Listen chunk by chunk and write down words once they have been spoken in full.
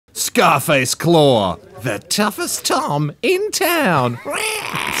Scarface Claw, the toughest Tom in town.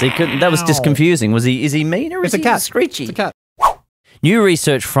 See, that was just confusing. Is he mean or is he screechy? It's a cat. New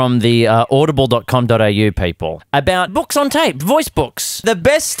research from the audible.com.au people about books on tape, voice books. The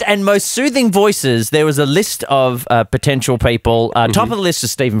best and most soothing voices. There was a list of potential people. Top of the list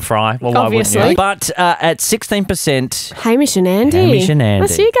is Stephen Fry. Well, obviously. Why wouldn't you? But at 16%... Hamish and Andy. Hamish and Andy.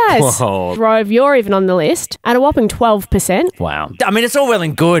 That's you guys. Whoa. Rove, you're even on the list at a whopping 12%. Wow. I mean, it's all well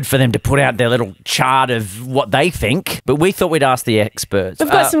and good for them to put out their little chart of what they think, but we thought we'd ask the experts.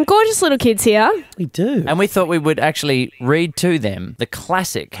 We've got some gorgeous little kids here. We do. And we thought we would actually read to them the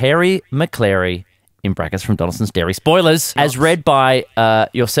classic Harry McClary, in brackets from Donaldson's Dairy. Spoilers, as read by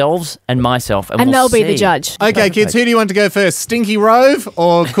yourselves and myself. And we'll they'll be the see. judge. Okay, kids, who do you want to go first? Stinky Rove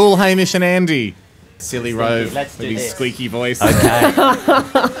or cool Hamish and Andy? Silly Rove let's with do his this. squeaky voice. Okay.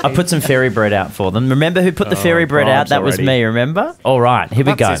 I put some fairy bread out for them. Remember who put the fairy bread out? That was me, remember? All right, here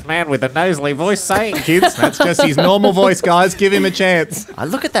we go. What's this man with the nasally voice saying, kids? That's just his normal voice, guys. Give him a chance.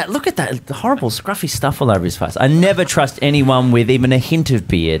 Look at that horrible scruffy stuff all over his face. I never trust anyone with even a hint of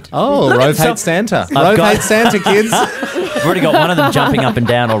beard. Oh, Look Rove at hates Santa. I've Rove hates Santa, kids. I've already got one of them jumping up and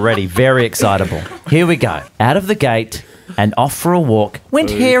down already. Very excitable. Here we go. Out of the gate and off for a walk went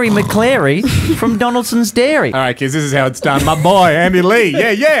Harry McClary from Donaldson's Dairy. All right, kids, this is how it's done. My boy, Andy Lee.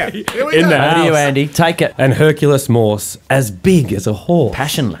 Yeah. Here we In go. the How do you, house. Andy? Take it. And Hercules Morse, as big as a horse.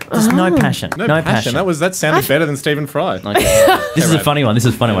 Passionless. There's no passion. No passion. That sounded better than Stephen Fry. Okay. This is a funny one.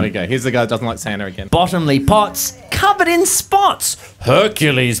 There we go. Here's the guy that doesn't like Santa again. Bottomly pots covered in spots.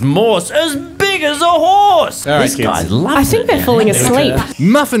 Hercules Morse as big as a horse. All right, This kids. guy loves I think it. they're falling asleep.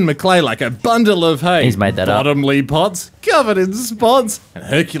 Muffin McClay like a bundle of hay. He's made that up. Bottomly pots covered in spots. And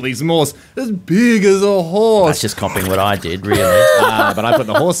Hercules Morse as big as a horse. That's just copying what I did, really. But I put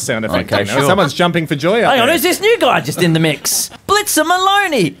the horse sound effect Okay, in. sure. Someone's jumping for joy out Hang on, there. who's this new guy just in the mix? Blitzer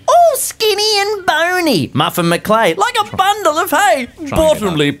Maloney, all skinny and bony. Muffin McClay, like a bundle of hay.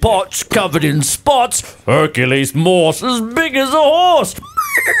 Bottomly pots covered in spots. Hercules Morse as big as a horse.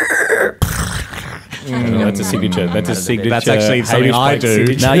 That's a signature. That's a signature. That's actually something Hamish I Blake do.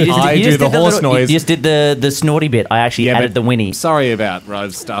 signature. No, you just, I you do just the did horse little, noise. You just did the snorty bit. I actually added the whinny. Sorry about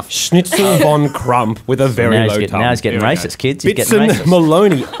Rove's stuff. Schnitzel von Crump with a very Now low he's, tongue. now he's getting Here we go. racist, kids. He's getting Bitson racist.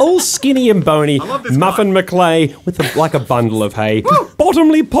 Maloney, all skinny and bony. this Muffin McClay with like a bundle of hay.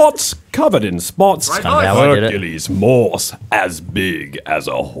 Bottomly pots covered in spots. Right Kind of how I did it. Hercules Morse as big as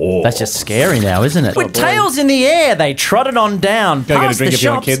a horse. That's just scary now, isn't it? With tails in the air, they trotted on down Go get a past drink the if you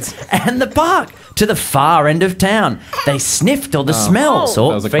want, shops kids. and the park to the far end of town. They sniffed all the smells. That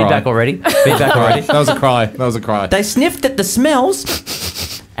was a feedback cry. already. Feedback already. That was a cry. That was a cry. They sniffed at the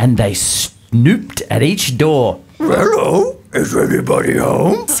smells and they snooped at each door. Hello, is anybody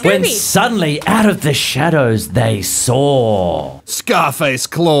home? When suddenly, out of the shadows, they saw. Scarface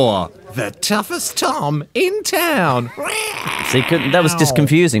Claw, the toughest Tom in town. See, that was just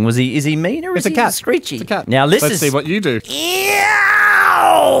confusing. Is he mean or is It's a he cat. screechy? It's a cat. Now Let's see what you do.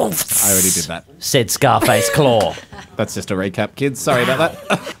 I already did that. Said Scarface Claw. That's just a recap, kids. Sorry about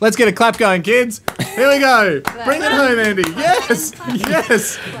that. Let's get a clap going, kids. Here we go. Bring it home, Andy. Yes.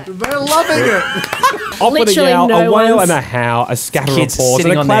 They're loving it. Off with a Literally yowl, no a wail one's- and a how, a scatter Kids of paws,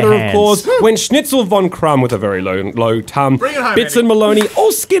 sitting and a on clatter their of claws hands. when Schnitzel von Crumb with a very low tongue. Bring it home, Bitson Andy. Maloney,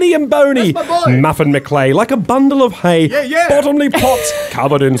 all skinny and bony. That's my boy. Muffin McClay, like a bundle of hay. Yeah. Bottomly pots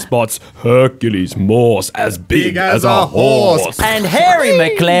covered in spots. Hercules Morse, as big as a horse. And Harry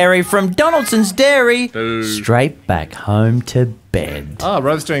McClary from Donaldson's Dairy, straight back home to bed. Oh,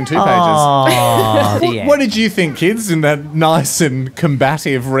 Rove's doing 2 pages. Oh, the end. What did you think, kids, in that nice and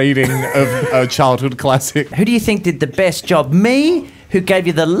combative reading of a childhood classic? Who do you think did the best job? Me, who gave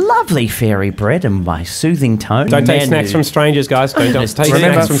you the lovely fairy bread and my soothing tone? Don't take Man snacks who- from strangers, guys. Don't take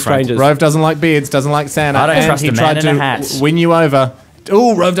snacks from strangers. Rove doesn't like beards, doesn't like Santa. I don't and trust he a man tried in to a hat. win you over.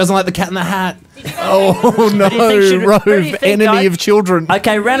 Oh, Rove doesn't like the cat in the hat. Oh no, Who do you think should- Rove, who do you think, enemy guys? of children.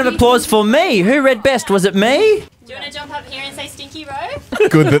 Okay, round of applause for me. Who read best? Was it me? Do you want to jump up here and say Stinky Rove?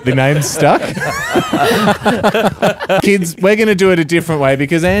 Good that the name's stuck. Kids, we're going to do it a different way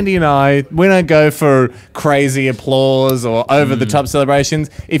because Andy and we don't go for crazy applause or over-the-top celebrations.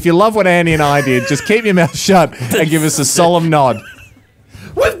 If you love what Andy and I did, just keep your mouth shut and give us a solemn nod.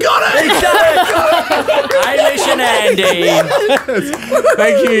 We've got it! Hamish and Andy.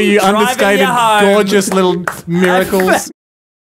 Thank you, you Driving understated, you home. gorgeous little miracles.